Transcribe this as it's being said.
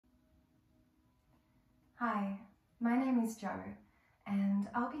Hi, my name is Jo, and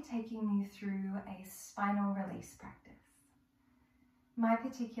I'll be taking you through a spinal release practice. My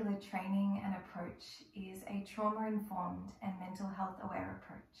particular training and approach is a trauma-informed and mental health aware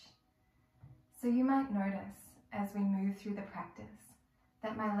approach. So you might notice as we move through the practice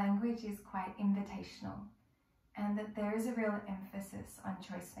that my language is quite invitational and that there is a real emphasis on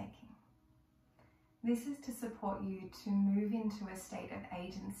choice making. This is to support you to move into a state of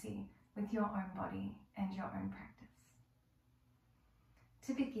agency with your own body and your own practice.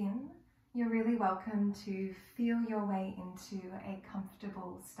 To begin, you're really welcome to feel your way into a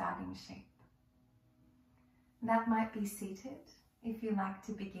comfortable starting shape. That might be seated if you like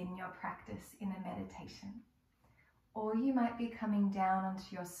to begin your practice in a meditation, or you might be coming down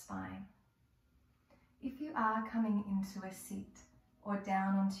onto your spine. If you are coming into a seat or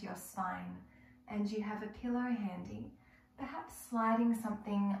down onto your spine and you have a pillow handy, perhaps sliding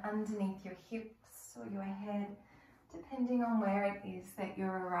something underneath your hips or your head, depending on where it is that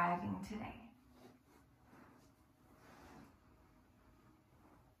you're arriving today.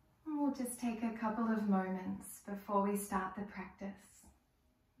 And we'll just take a couple of moments before we start the practice,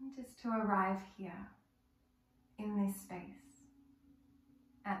 just to arrive here in this space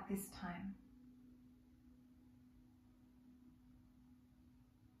at this time.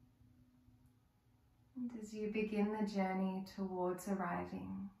 And as you begin the journey towards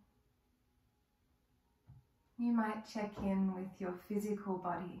arriving, you might check in with your physical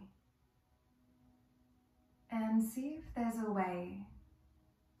body and see if there's a way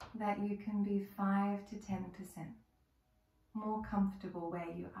that you can be 5 to 10% more comfortable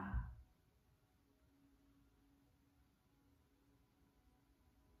where you are.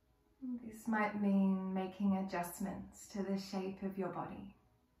 This might mean making adjustments to the shape of your body.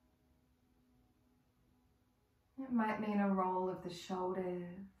 It might mean a roll of the shoulders,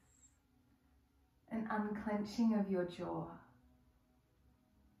 an unclenching of your jaw,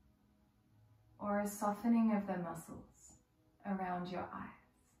 or a softening of the muscles around your eyes.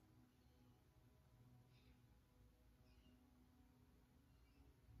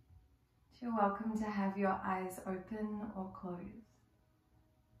 You're welcome to have your eyes open or closed.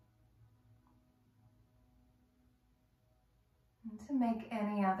 And to make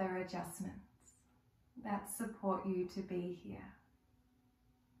any other adjustments that support you to be here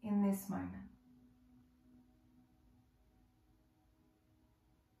in this moment.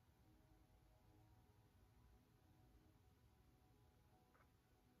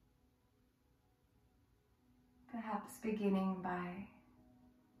 Perhaps beginning by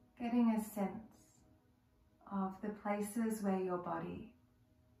getting a sense of the places where your body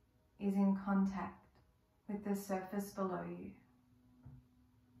is in contact with the surface below you.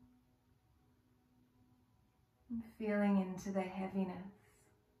 And feeling into the heaviness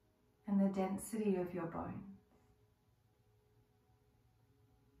and the density of your bones.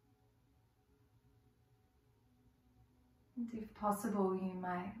 And if possible, you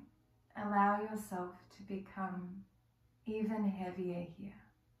might allow yourself to become even heavier here.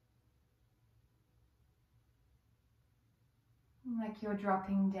 Like you're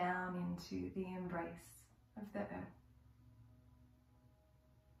dropping down into the embrace of the earth.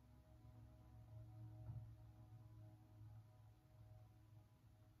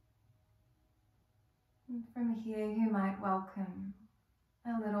 And from here you might welcome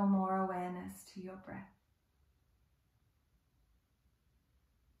a little more awareness to your breath.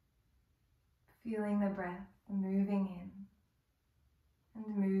 Feeling the breath moving in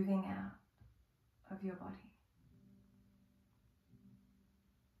and moving out of your body.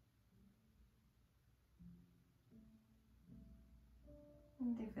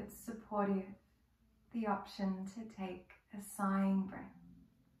 And if it's supportive, the option to take a sighing breath.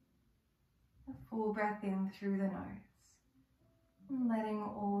 A full breath in through the nose, and letting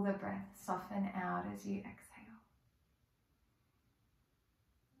all the breath soften out as you exhale.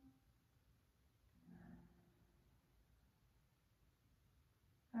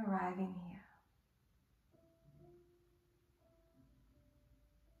 Arriving here.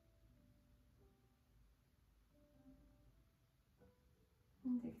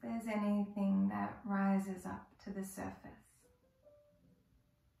 And if there's anything that rises up to the surface,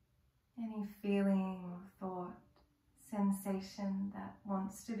 any feeling or thought, sensation that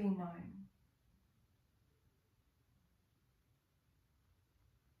wants to be known,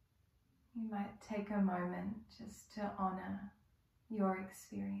 you might take a moment just to honor your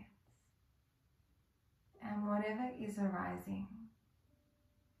experience and whatever is arising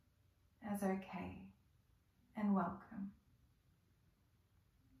as okay and welcome.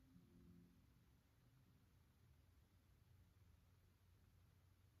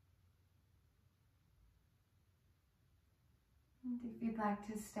 And if you'd like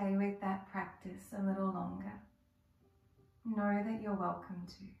to stay with that practice a little longer, know that you're welcome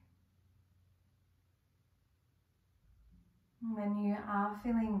to. When you are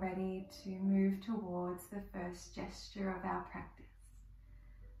feeling ready to move towards the first gesture of our practice,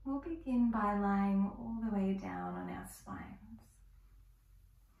 we'll begin by lying all the way down on our spines.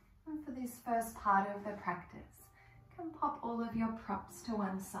 And for this first part of the practice, you can pop all of your props to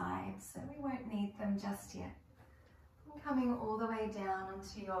one side so we won't need them just yet. And coming all the way down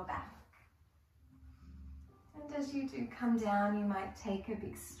onto your back. And as you do come down, you might take a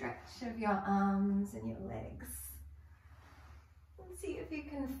big stretch of your arms and your legs. And see if you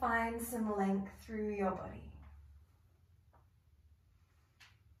can find some length through your body.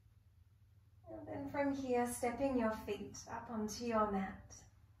 And then from here, stepping your feet up onto your mat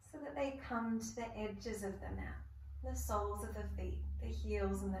so that they come to the edges of the mat, the soles of the feet, the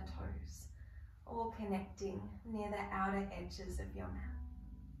heels and the toes, all connecting near the outer edges of your mat.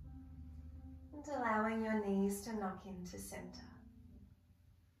 And allowing your knees to knock into center.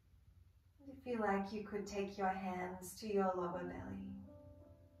 And if you like, you could take your hands to your lower belly.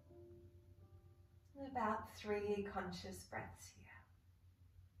 And about 3 conscious breaths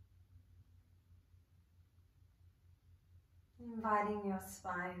here. Inviting your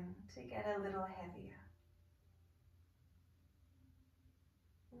spine to get a little heavier.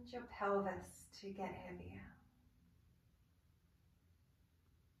 And your pelvis to get heavier.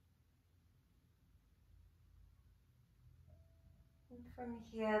 And from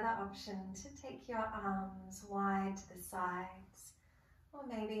here, the option to take your arms wide to the sides or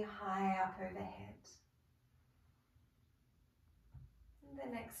maybe high up overhead. And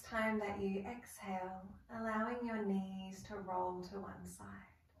the next time that you exhale, allowing your knees to roll to one side.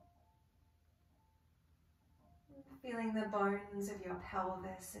 And feeling the bones of your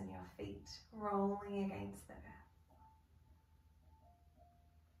pelvis and your feet rolling against the earth.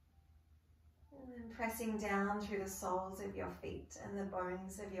 And then pressing down through the soles of your feet and the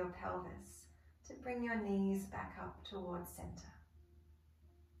bones of your pelvis to bring your knees back up towards center.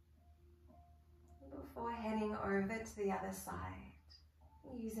 Before heading over to the other side,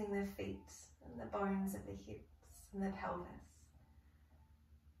 using the feet and the bones of the hips and the pelvis.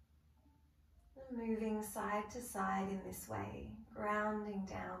 And moving side to side in this way, grounding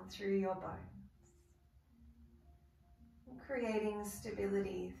down through your bones. Creating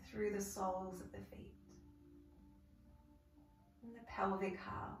stability through the soles of the feet and the pelvic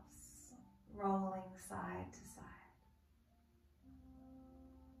halves, rolling side to side.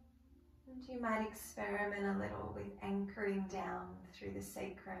 And you might experiment a little with anchoring down through the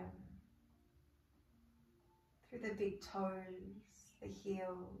sacrum, through the big toes, the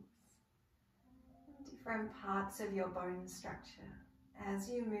heels, and different parts of your bone structure as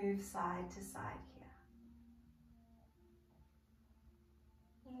you move side to side here.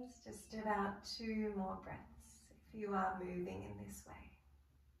 It's just about 2 more breaths if you are moving in this way.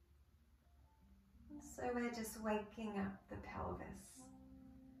 And so we're just waking up the pelvis,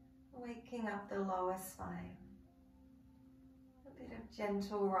 waking up the lower spine. A bit of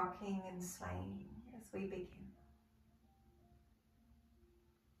gentle rocking and swaying as we begin.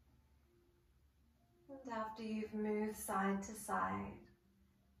 And after you've moved side to side,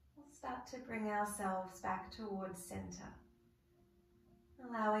 we'll start to bring ourselves back towards center.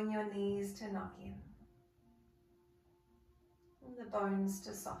 Allowing your knees to knock in and the bones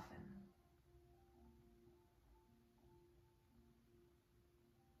to soften.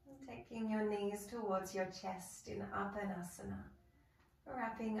 And taking your knees towards your chest in Upanasana,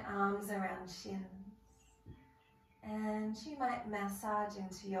 wrapping arms around shins. And you might massage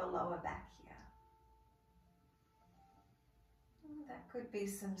into your lower back here. And that could be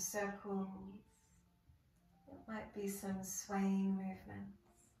some circles. It might be some swaying movements.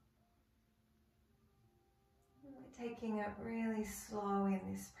 And we're taking it really slow in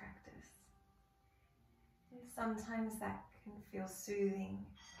this practice. And sometimes that can feel soothing,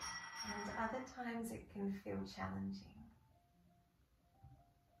 and other times it can feel challenging.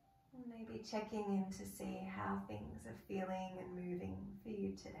 And maybe checking in to see how things are feeling and moving for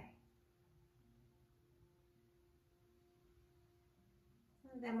you today.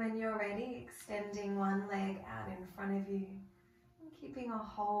 And then when you're ready, extending one leg out in front of you and keeping a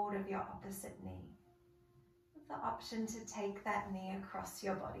hold of your opposite knee. With the option to take that knee across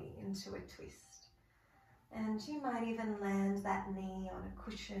your body into a twist. And you might even land that knee on a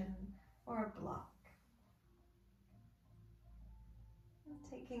cushion or a block. And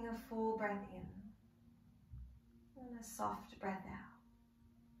taking a full breath in and a soft breath out.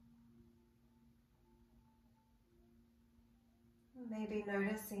 Maybe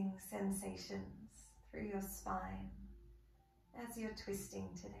noticing sensations through your spine, as you're twisting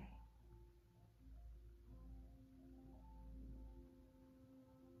today.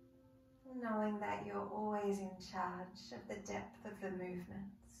 Knowing that you're always in charge of the depth of the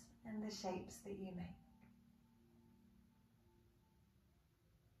movements and the shapes that you make.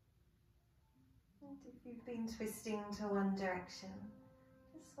 And if you've been twisting to one direction,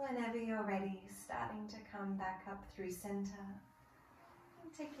 just whenever you're ready, starting to come back up through center,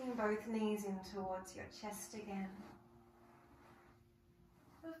 and taking both knees in towards your chest again,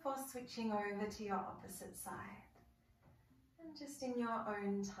 before switching over to your opposite side. And just in your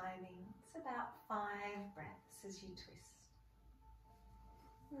own timing, it's about 5 breaths as you twist.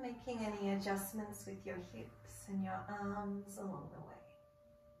 Making any adjustments with your hips and your arms along the way.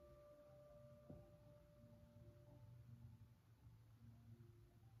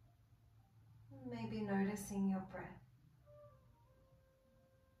 Maybe noticing your breath.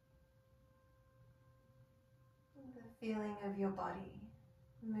 And the feeling of your body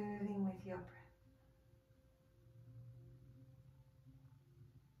moving with your breath.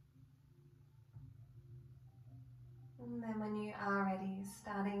 And then when you are ready,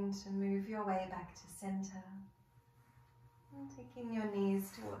 starting to move your way back to center. And taking your knees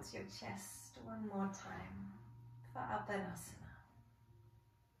towards your chest one more time for Uppanasana.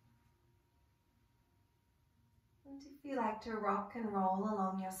 And if you like to rock and roll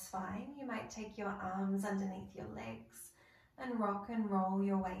along your spine, you might take your arms underneath your legs and rock and roll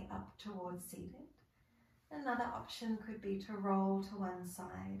your way up towards seated. Another option could be to roll to one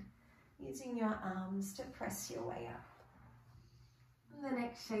side, using your arms to press your way up. And the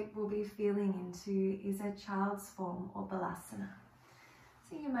next shape we'll be feeling into is a child's form or balasana.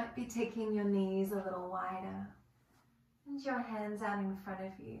 So you might be taking your knees a little wider and your hands out in front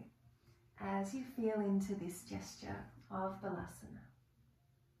of you as you feel into this gesture of balasana.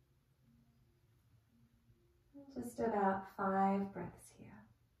 Just about 5 breaths here.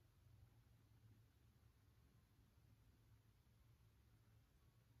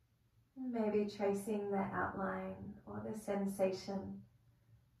 Maybe tracing the outline or the sensation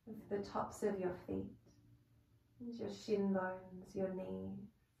of the tops of your feet and your shin bones, your knees,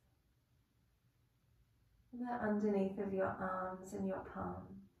 the underneath of your arms and your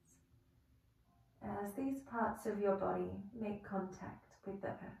palms, as these parts of your body make contact with the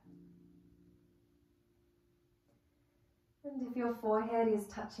earth. And if your forehead is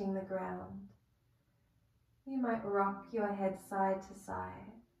touching the ground, you might rock your head side to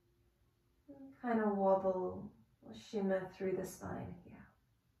side and kind of wobble or shimmer through the spine here.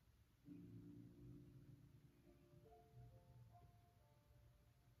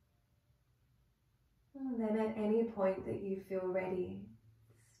 And then at any point that you feel ready,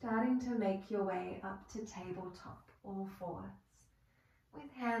 starting to make your way up to tabletop, all fours,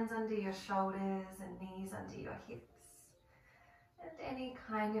 with hands under your shoulders and knees under your hips. And any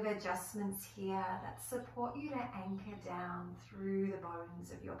kind of adjustments here that support you to anchor down through the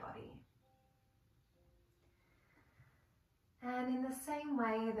bones of your body. And in the same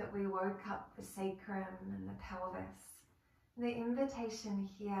way that we woke up the sacrum and the pelvis, the invitation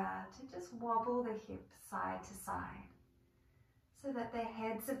here to just wobble the hips side to side so that the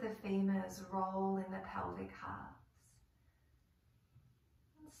heads of the femurs roll in the pelvic halves.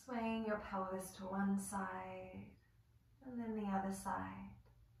 And swaying your pelvis to one side and then the other side.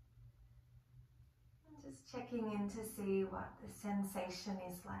 And just checking in to see what the sensation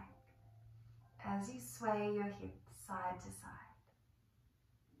is like as you sway your hips side to side.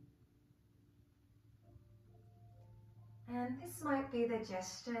 And this might be the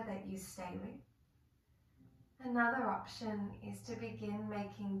gesture that you stay with. Another option is to begin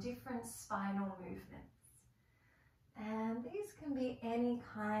making different spinal movements. And these can be any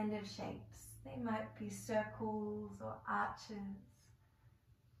kind of shapes. They might be circles or arches.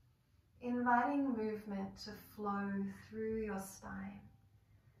 Inviting movement to flow through your spine,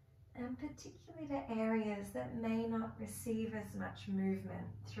 and particularly to areas that may not receive as much movement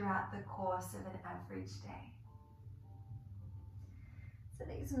throughout the course of an average day. So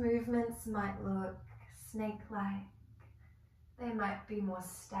these movements might look snake-like, they might be more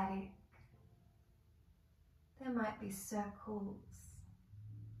static, there might be circles.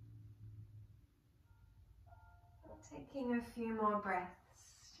 Taking a few more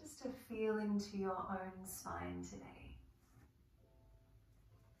breaths just to feel into your own spine today.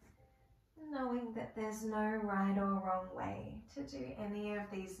 Knowing that there's no right or wrong way to do any of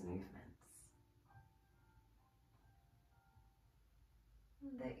these movements.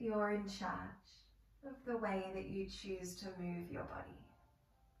 That you're in charge of the way that you choose to move your body.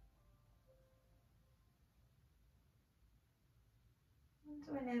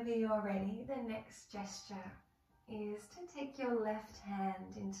 And whenever you're ready, the next gesture is to take your left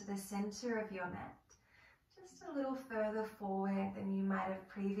hand into the center of your mat, just a little further forward than you might have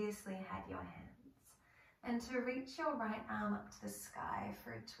previously had your hands, and to reach your right arm up to the sky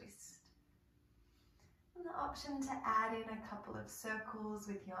for a twist. And the option to add in a couple of circles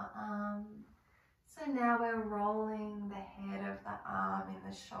with your arm. So now we're rolling the head of the arm in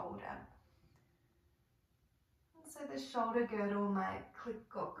the shoulder. And so the shoulder girdle might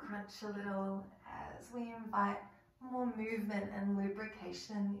click or crunch a little as we invite more movement and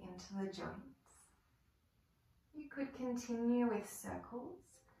lubrication into the joints. You could continue with circles,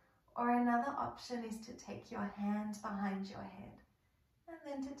 or another option is to take your hand behind your head and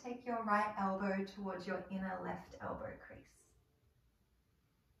then to take your right elbow towards your inner left elbow crease.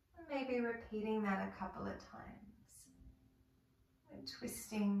 And maybe repeating that a couple of times. And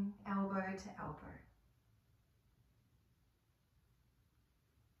twisting elbow to elbow.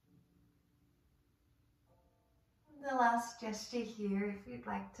 The last gesture here, if you'd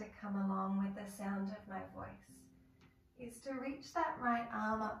like to come along with the sound of my voice, is to reach that right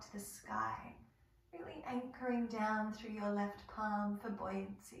arm up to the sky, really anchoring down through your left palm for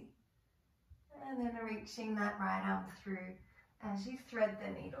buoyancy. And then reaching that right arm through as you thread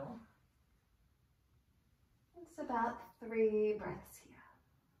the needle. It's about 3 breaths here.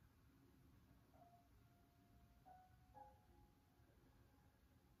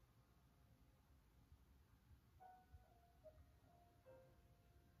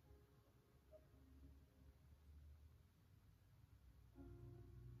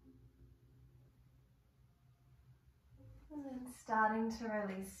 And then starting to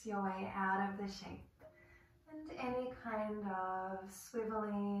release your way out of the shape and any kind of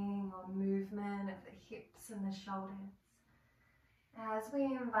swiveling or movement of the hips and the shoulders as we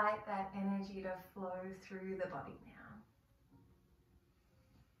invite that energy to flow through the body now.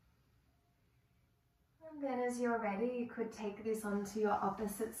 And then as you're ready, you could take this onto your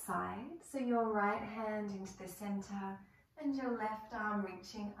opposite side. So your right hand into the center and your left arm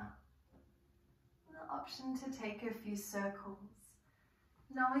reaching up. The option to take a few circles,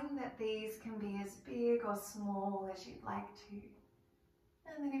 knowing that these can be as big or small as you'd like to.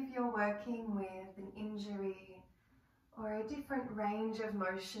 And then if you're working with an injury or a different range of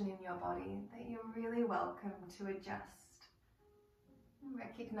motion in your body, that you're really welcome to adjust,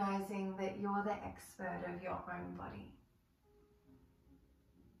 recognizing that you're the expert of your own body.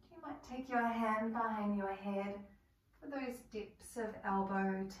 You might take your hand behind your head for those dips of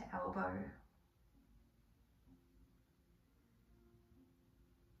elbow to elbow.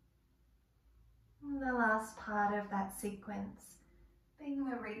 And the last part of that sequence being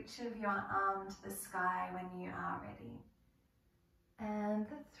the reach of your arm to the sky when you are ready. And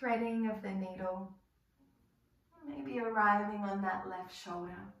the threading of the needle, maybe arriving on that left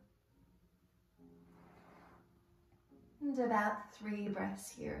shoulder. And about 3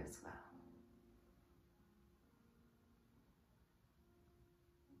 breaths here as well.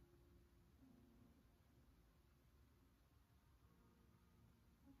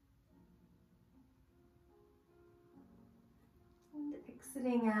 And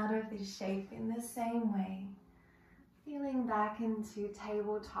exiting out of this shape in the same way, feeling back into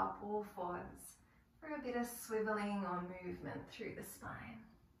tabletop all fours for a bit of swiveling or movement through the spine.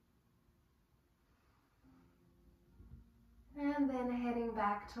 And then heading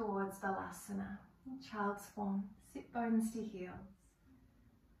back towards Balasana, child's form, sit bones to heels.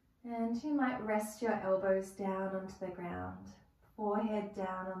 And you might rest your elbows down onto the ground, forehead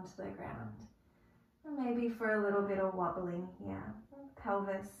down onto the ground. And maybe for a little bit of wobbling here,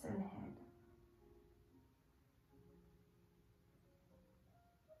 pelvis and head.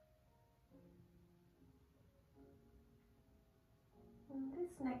 And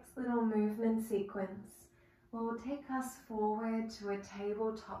this next little movement sequence will take us forward to a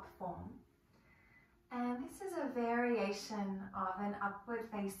tabletop form. And this is a variation of an upward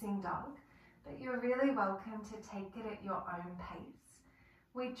facing dog, but you're really welcome to take it at your own pace.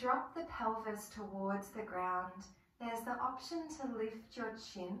 We drop the pelvis towards the ground. There's the option to lift your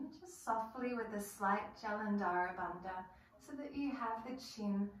chin just softly with a slight Jalandhara Bandha so that you have the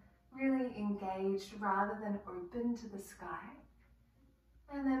chin really engaged rather than open to the sky.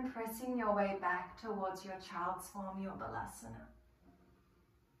 And then pressing your way back towards your child's form, your Balasana.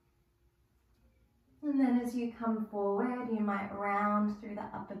 And then as you come forward, you might round through the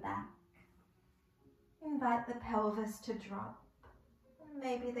upper back. Invite the pelvis to drop. And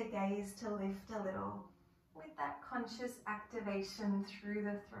maybe the gaze to lift a little with that conscious activation through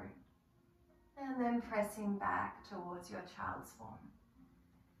the throat. And then pressing back towards your child's form.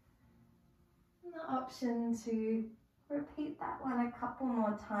 And the option to Repeat that one a couple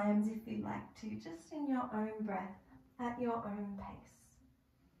more times if you like to, just in your own breath, at your own pace.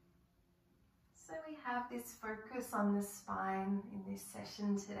 So we have this focus on the spine in this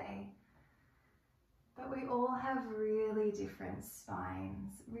session today, but we all have really different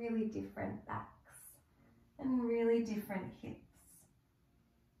spines, really different backs, and really different hips.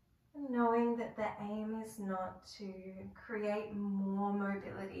 And knowing that the aim is not to create more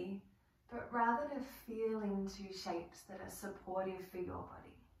mobility, but rather to feel into shapes that are supportive for your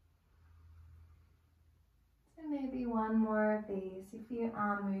body. So maybe one more of these if you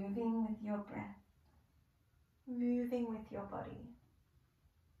are moving with your breath, moving with your body.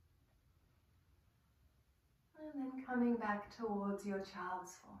 And then coming back towards your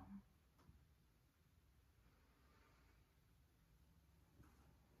child's form.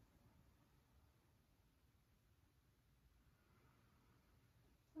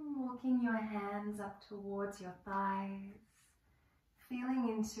 Walking your hands up towards your thighs, feeling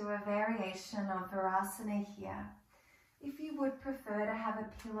into a variation of Virasana here. If you would prefer to have a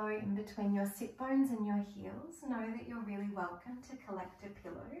pillow in between your sit bones and your heels, know that you're really welcome to collect a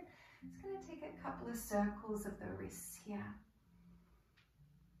pillow. It's going to take a couple of circles of the wrists here.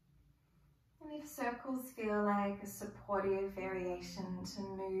 And if circles feel like a supportive variation to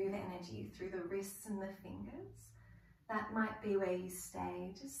move energy through the wrists and the fingers, that might be where you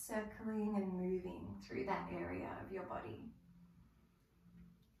stay, just circling and moving through that area of your body.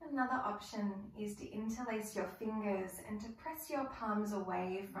 Another option is to interlace your fingers and to press your palms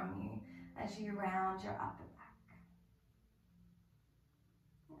away from you as you round your upper back.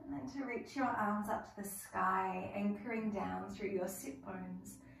 And then to reach your arms up to the sky, anchoring down through your sit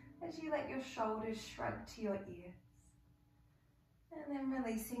bones as you let your shoulders shrug to your ears. And then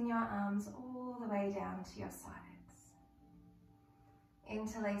releasing your arms all the way down to your sides.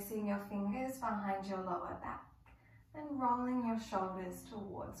 Interlacing your fingers behind your lower back and rolling your shoulders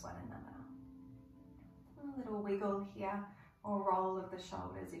towards one another. A little wiggle here, or roll of the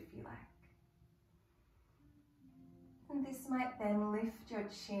shoulders if you like. And this might then lift your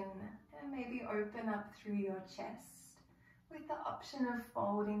chin and maybe open up through your chest with the option of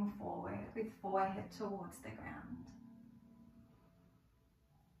folding forward with forehead towards the ground.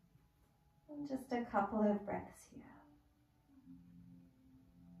 And just a couple of breaths here.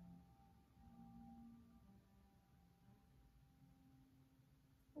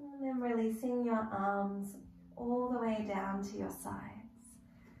 And then releasing your arms all the way down to your sides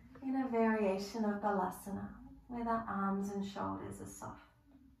in a variation of Balasana, where the arms and shoulders are soft.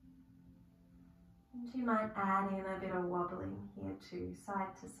 And you might add in a bit of wobbling here too,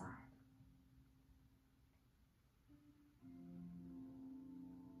 side to side.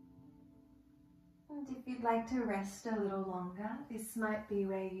 And if you'd like to rest a little longer, this might be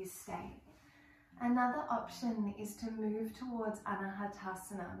where you stay. Another option is to move towards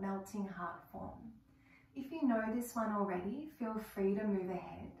Anahatasana, melting heart form. If you know this one already, feel free to move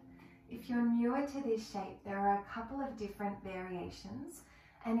ahead. If you're newer to this shape, there are a couple of different variations,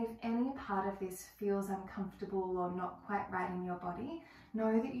 and if any part of this feels uncomfortable or not quite right in your body,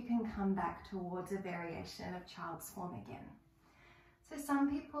 know that you can come back towards a variation of child's form again. So some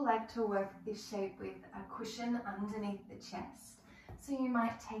people like to work this shape with a cushion underneath the chest. So you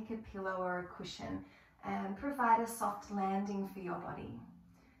might take a pillow or a cushion and provide a soft landing for your body.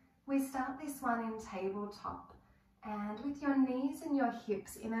 We start this one in tabletop, and with your knees and your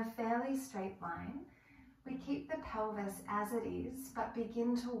hips in a fairly straight line, we keep the pelvis as it is, but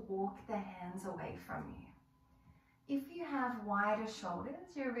begin to walk the hands away from you. If you have wider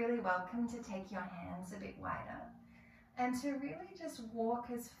shoulders, you're really welcome to take your hands a bit wider and to really just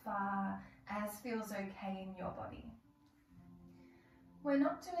walk as far as feels okay in your body. We're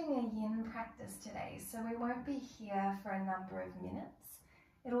not doing a yin practice today, so we won't be here for a number of minutes.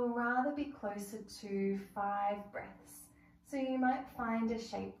 It'll rather be closer to 5 breaths. So you might find a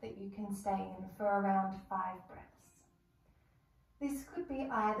shape that you can stay in for around 5 breaths. This could be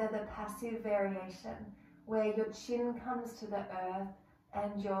either the passive variation, where your chin comes to the earth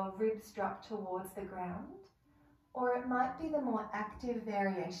and your ribs drop towards the ground, or it might be the more active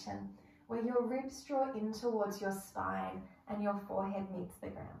variation, where your ribs draw in towards your spine and your forehead meets the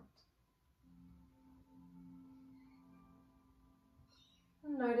ground.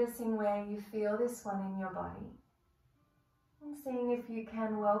 Noticing where you feel this one in your body, and seeing if you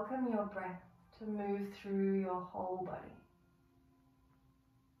can welcome your breath to move through your whole body.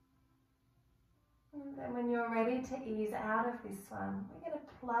 And then when you're ready to ease out of this one, we're going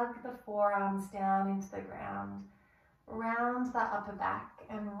to plug the forearms down into the ground, round the upper back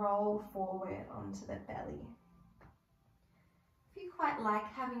and roll forward onto the belly. If If you quite like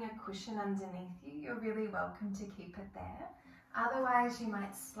having a cushion underneath you, you're really welcome to keep it there. Otherwise, you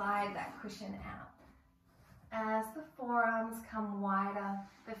might slide that cushion out. As the forearms come wider,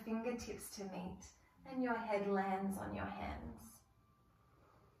 the fingertips to meet, and your head lands on your hands.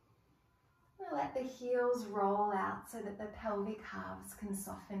 Now let the heels roll out so that the pelvic halves can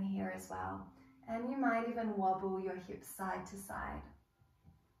soften here as well. And you might even wobble your hips side to side.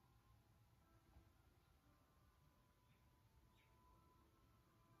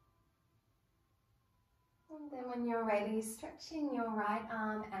 And then when you're ready, stretching your right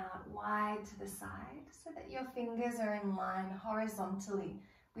arm out wide to the side so that your fingers are in line horizontally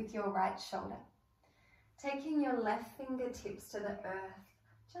with your right shoulder. Taking your left fingertips to the earth,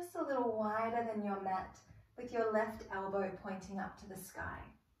 just a little wider than your mat, with your left elbow pointing up to the sky.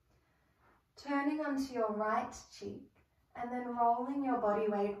 Turning onto your right cheek and then rolling your body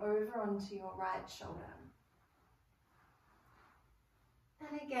weight over onto your right shoulder.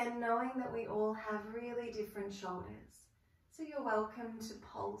 And again, knowing that we all have really different shoulders, so you're welcome to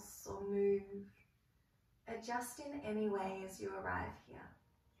pulse or move, adjust in any way as you arrive here.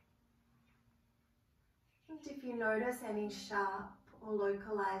 And if you notice any sharp or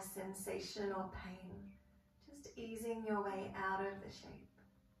localized sensation or pain, just easing your way out of the shape.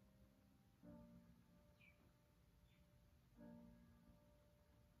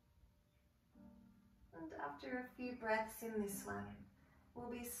 And after a few breaths in this one, we'll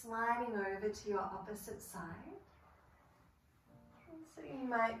be sliding over to your opposite side. And so you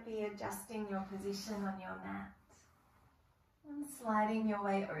might be adjusting your position on your mat and sliding your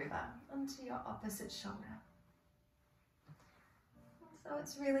way over onto your opposite shoulder. And so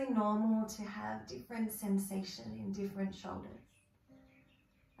it's really normal to have different sensation in different shoulders.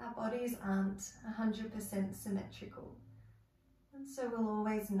 Our bodies aren't 100% symmetrical, and so we'll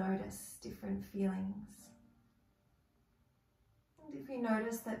always notice different feelings. If you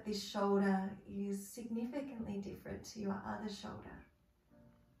notice that this shoulder is significantly different to your other shoulder,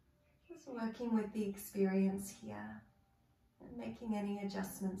 just working with the experience here and making any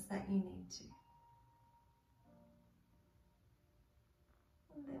adjustments that you need to.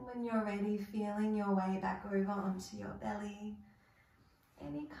 And then when you're ready, feeling your way back over onto your belly,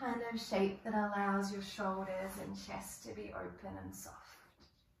 any kind of shape that allows your shoulders and chest to be open and soft.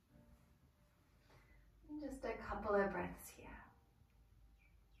 And just a couple of breaths here.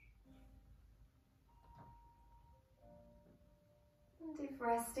 And if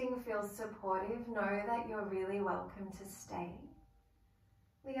resting feels supportive, know that you're really welcome to stay.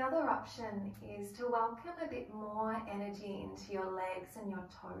 The other option is to welcome a bit more energy into your legs and your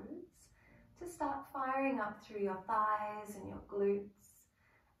toes, to start firing up through your thighs and your glutes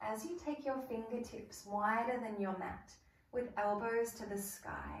as you take your fingertips wider than your mat with elbows to the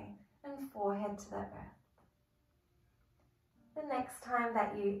sky and forehead to the earth. The next time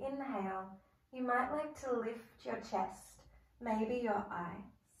that you inhale, you might like to lift your chest, maybe your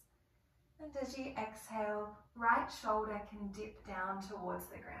eyes. And as you exhale, right shoulder can dip down towards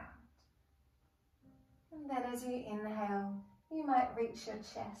the ground. And then as you inhale, you might reach your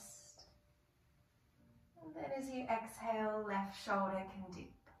chest. And then as you exhale, left shoulder can dip.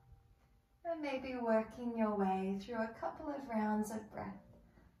 And maybe working your way through a couple of rounds of breath,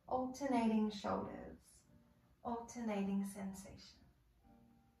 alternating shoulders, alternating sensation.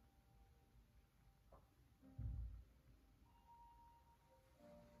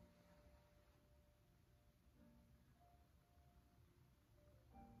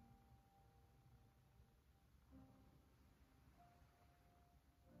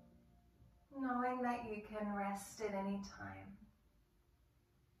 Knowing that you can rest at any time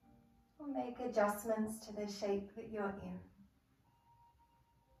or make adjustments to the shape that you're in.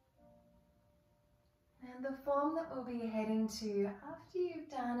 And the form that we'll be heading to after you've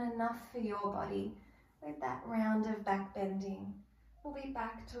done enough for your body with that round of back bending will be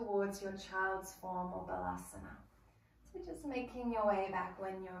back towards your child's form or balasana. So just making your way back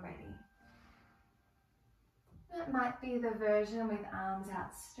when you're ready. That might be the version with arms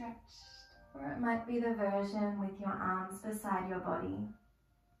outstretched, or it might be the version with your arms beside your body.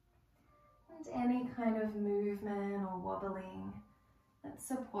 And any kind of movement or wobbling that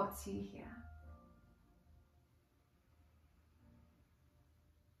supports you here.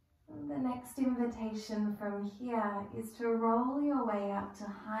 And the next invitation from here is to roll your way up to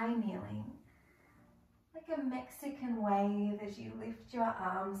high kneeling, like a Mexican wave as you lift your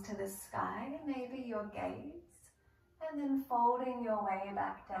arms to the sky, maybe your gaze, and then folding your way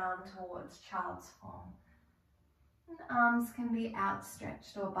back down towards child's form. And arms can be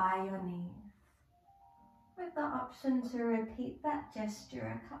outstretched or by your knees, with the option to repeat that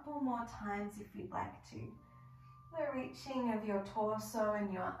gesture a couple more times if you'd like to, the reaching of your torso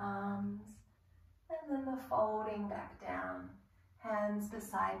and your arms, and then the folding back down, hands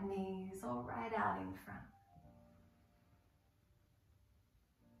beside knees or right out in front.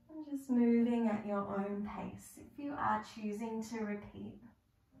 And just moving at your own pace if you are choosing to repeat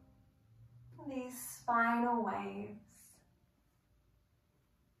these spinal waves.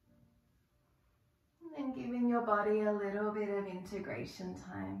 And giving your body a little bit of integration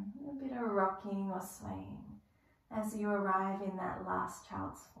time, a bit of rocking or swaying as you arrive in that last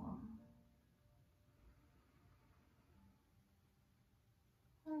child's form.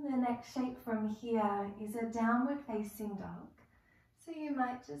 And the next shape from here is a downward facing dog. So you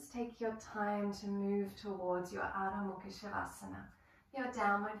might just take your time to move towards your Ardha Mukha Shavasana, your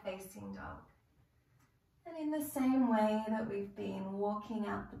downward facing dog. And in the same way that we've been walking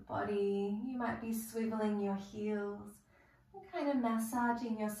out the body, you might be swiveling your heels and kind of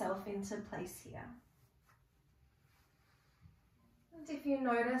massaging yourself into place here. And if you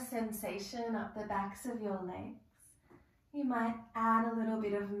notice sensation up the backs of your legs, you might add a little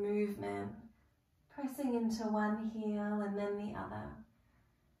bit of movement, pressing into one heel and then the other,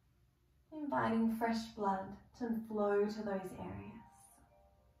 inviting fresh blood to flow to those areas.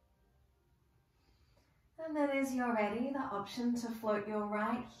 And then as you're ready, the option to float your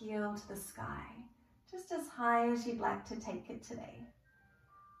right heel to the sky, just as high as you'd like to take it today.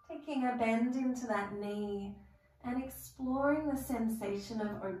 Taking a bend into that knee and exploring the sensation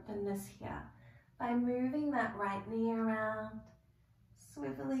of openness here by moving that right knee around,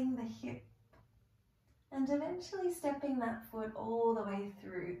 swiveling the hip, and eventually stepping that foot all the way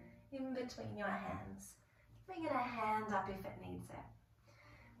through in between your hands, giving it a hand up if it needs it.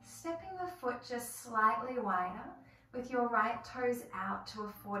 Stepping the foot just slightly wider with your right toes out to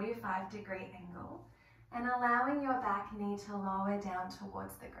a 45-degree angle and allowing your back knee to lower down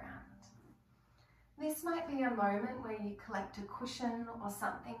towards the ground. This might be a moment where you collect a cushion or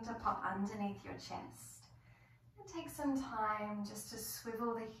something to pop underneath your chest and take some time just to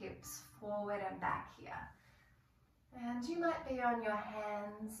swivel the hips forward and back here. And you might be on your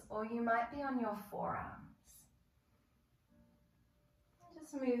hands or you might be on your forearms.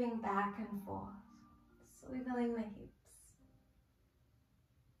 Just moving back and forth, swiveling the hips.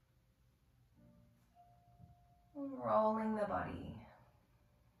 And rolling the body.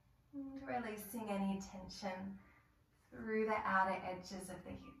 And releasing any tension through the outer edges of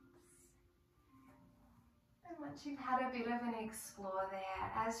the hips. And once you've had a bit of an explore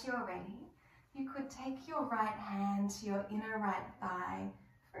there, as you're ready, you could take your right hand to your inner right thigh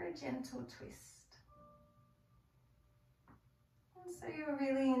for a gentle twist. And so you're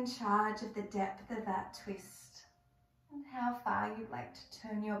really in charge of the depth of that twist and how far you'd like to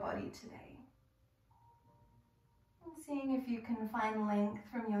turn your body today. And seeing if you can find length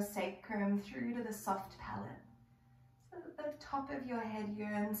from your sacrum through to the soft palate, so that the top of your head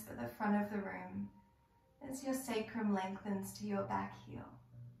yearns for the front of the room as your sacrum lengthens to your back heel.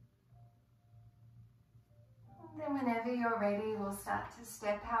 And then whenever you're ready, we'll start to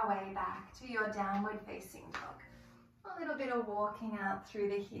step our way back to your downward facing dog. A little bit of walking out through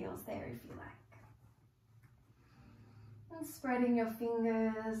the heels there if you like. And spreading your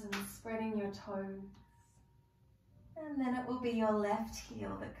fingers and spreading your toes. And then it will be your left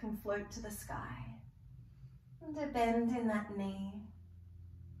heel that can float to the sky. And a bend in that knee.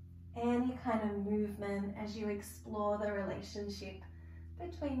 Any kind of movement as you explore the relationship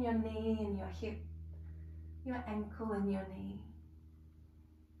between your knee and your hip, your ankle and your knee.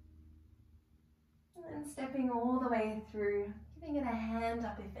 And stepping all the way through, giving it a hand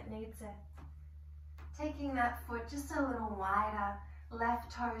up if it needs it. Taking that foot just a little wider,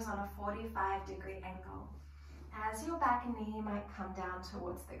 left toes on a 45-degree angle, as your back knee might come down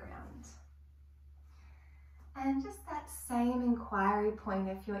towards the ground. And just that same inquiry point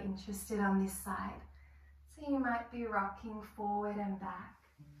if you're interested on this side. So you might be rocking forward and back,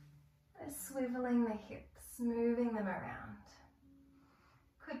 swiveling the hips, moving them around.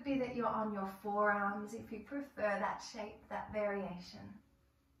 Could be that you're on your forearms if you prefer that shape, that variation.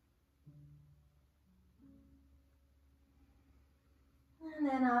 And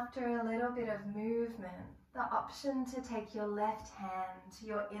then after a little bit of movement, the option to take your left hand to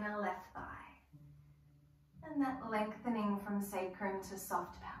your inner left thigh. And that lengthening from sacrum to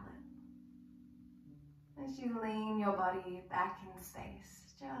soft palate. As you lean your body back in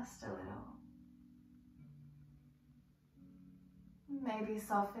space, just a little. Maybe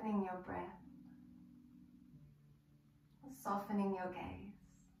softening your breath, softening your gaze.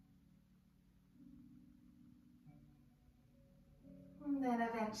 And then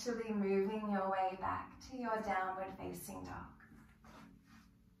eventually moving your way back to your downward facing dog.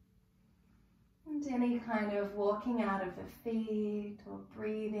 And any kind of walking out of the feet or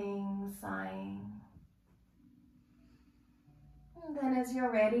breathing, sighing. And then as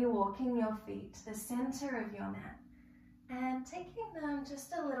you're ready, walking your feet to the center of your mat and taking them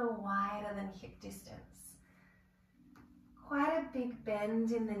just a little wider than hip distance. Quite a big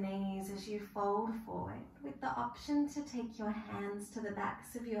bend in the knees as you fold forward, with the option to take your hands to the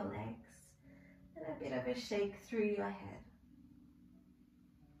backs of your legs and a bit of a shake through your head.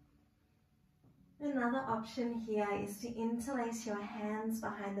 Another option here is to interlace your hands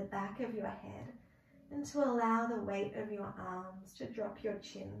behind the back of your head and to allow the weight of your arms to drop your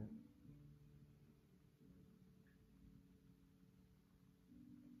chin.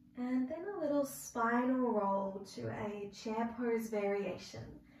 And then a little spinal roll to a chair pose variation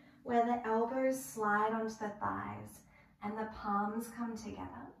where the elbows slide onto the thighs and the palms come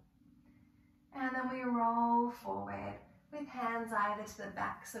together. And then we roll forward with hands either to the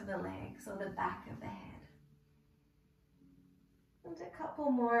backs of the legs or the back of the head. And a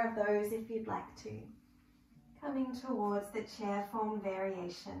couple more of those if you'd like to. Coming towards the chair form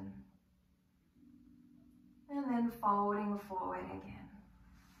variation. And then folding forward again.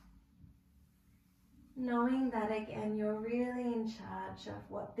 Knowing that again, you're really in charge of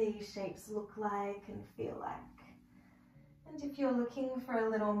what these shapes look like and feel like. And if you're looking for a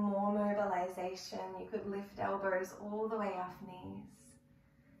little more mobilization, you could lift elbows all the way off knees.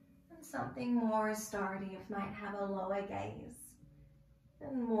 And something more restorative might have a lower gaze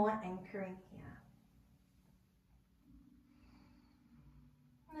and more anchoring here.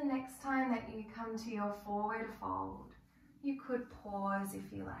 And the next time that you come to your forward fold, you could pause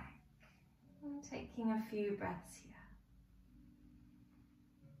if you like. And taking a few breaths here.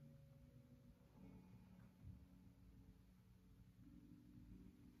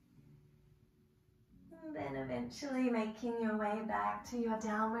 And then eventually making your way back to your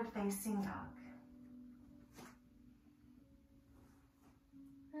downward facing dog.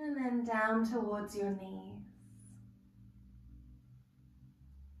 And then down towards your knees.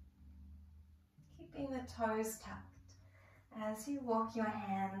 Keeping the toes tucked as you walk your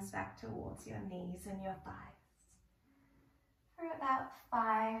hands back towards your knees and your thighs. For about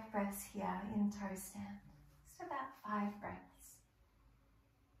 5 breaths here in toe stand. Just about 5 breaths.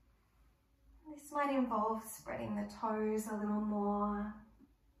 This might involve spreading the toes a little more.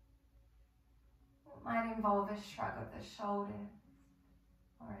 It might involve a shrug of the shoulders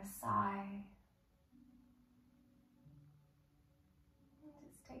or a sigh.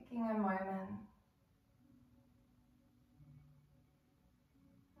 Just taking a moment.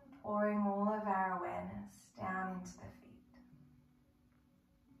 Pouring all of our awareness down into the feet.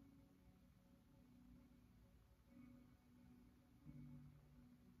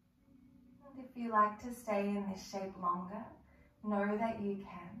 And if you like to stay in this shape longer, know that you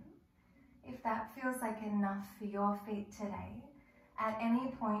can. If that feels like enough for your feet today, at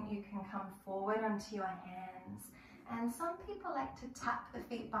any point you can come forward onto your hands. And some people like to tap the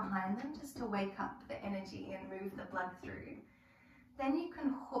feet behind them just to wake up the energy and move the blood through. Then you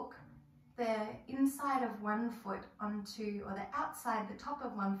can hook the inside of one foot onto, or the outside, the top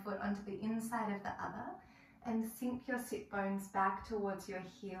of one foot onto the inside of the other, and sink your sit bones back towards your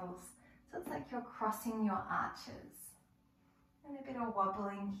heels. So it's like you're crossing your arches. And a bit of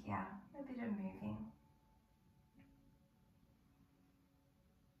wobbling here, a bit of moving.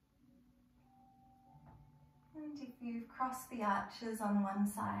 And if you've crossed the arches on one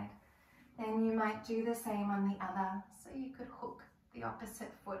side, then you might do the same on the other. So you could hook the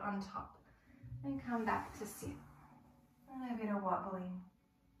opposite foot on top and come back to sit. And a bit of wobbling,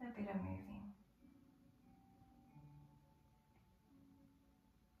 a bit of moving.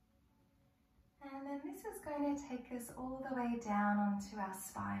 And then this is going to take us all the way down onto our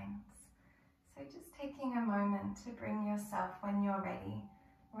spines. So just taking a moment to bring yourself, when you're ready,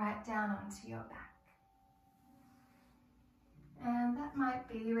 right down onto your back. And that might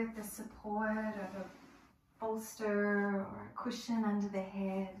be with the support of a bolster or a cushion under the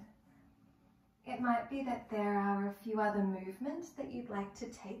head. It might be that there are a few other movements that you'd like to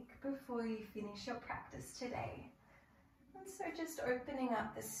take before you finish your practice today. And so just opening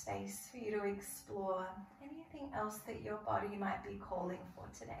up the space for you to explore anything else that your body might be calling for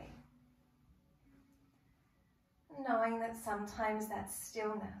today. Knowing that sometimes that's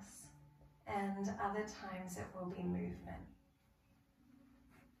stillness and other times it will be movement.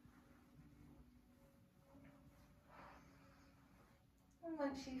 And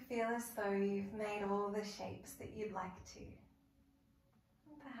once you feel as though you've made all the shapes that you'd like to,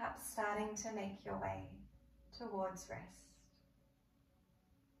 and perhaps starting to make your way towards rest.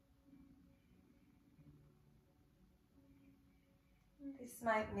 This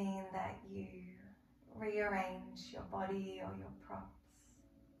might mean that you rearrange your body or your props,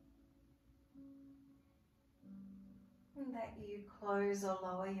 and that you close or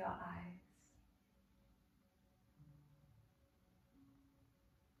lower your eyes.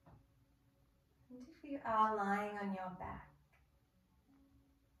 And if you are lying on your back,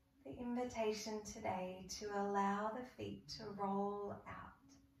 the invitation today to allow the feet to roll out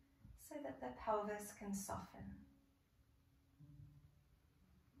so that the pelvis can soften.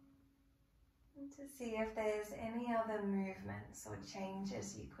 And to see if there's any other movements or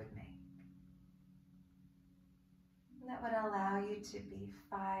changes you could make that would allow you to be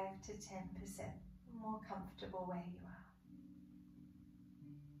 5 to 10% more comfortable where you are.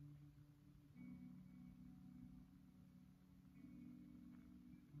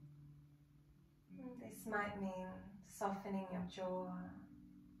 And this might mean softening your jaw,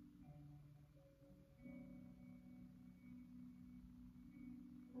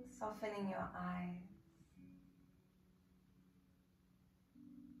 and softening your eyes,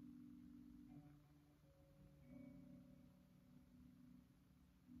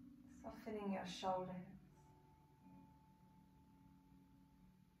 softening your shoulders,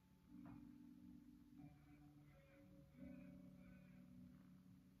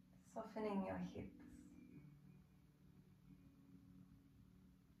 softening your hips,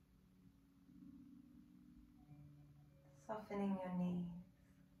 softening your knees,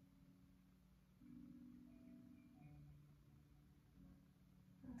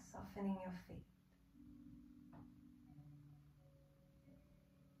 and softening your feet.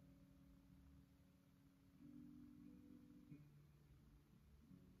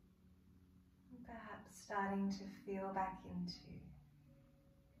 And perhaps starting to feel back into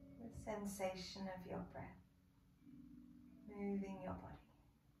the sensation of your breath moving your body.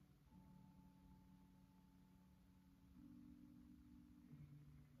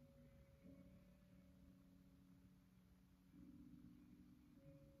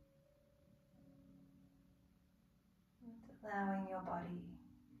 And allowing your body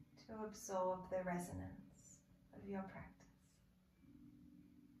to absorb the resonance of your practice.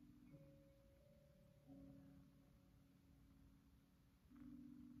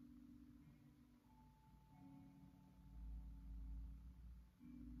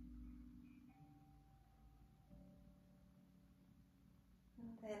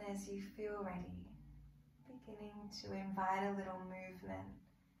 And then as you feel ready, beginning to invite a little movement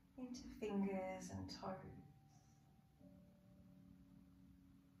into fingers and toes.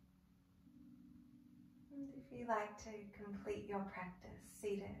 And if you like to complete your practice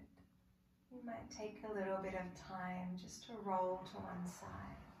seated, you might take a little bit of time just to roll to one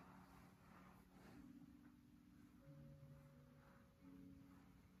side.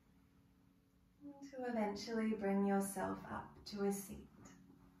 And to eventually bring yourself up to a seat.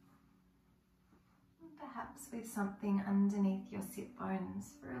 And perhaps with something underneath your sit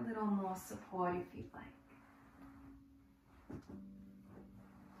bones for a little more support if you'd like.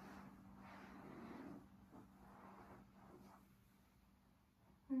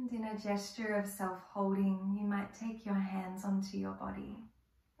 And in a gesture of self-holding, you might take your hands onto your body,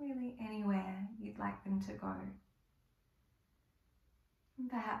 really anywhere you'd like them to go. And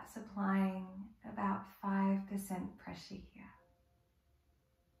perhaps applying about 5% pressure here.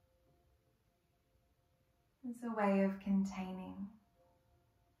 As a way of containing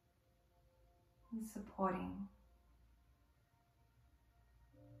and supporting,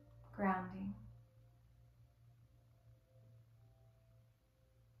 grounding.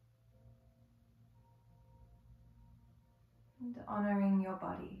 And honoring your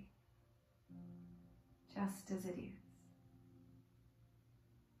body just as it is.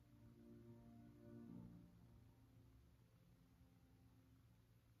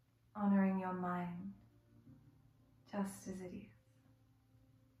 Honoring your mind just as it is.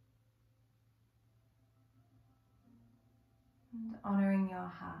 And honoring your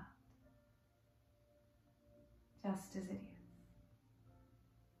heart just as it is.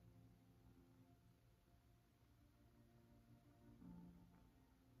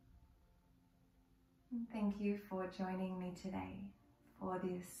 And thank you for joining me today for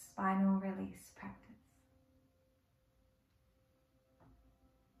this spinal release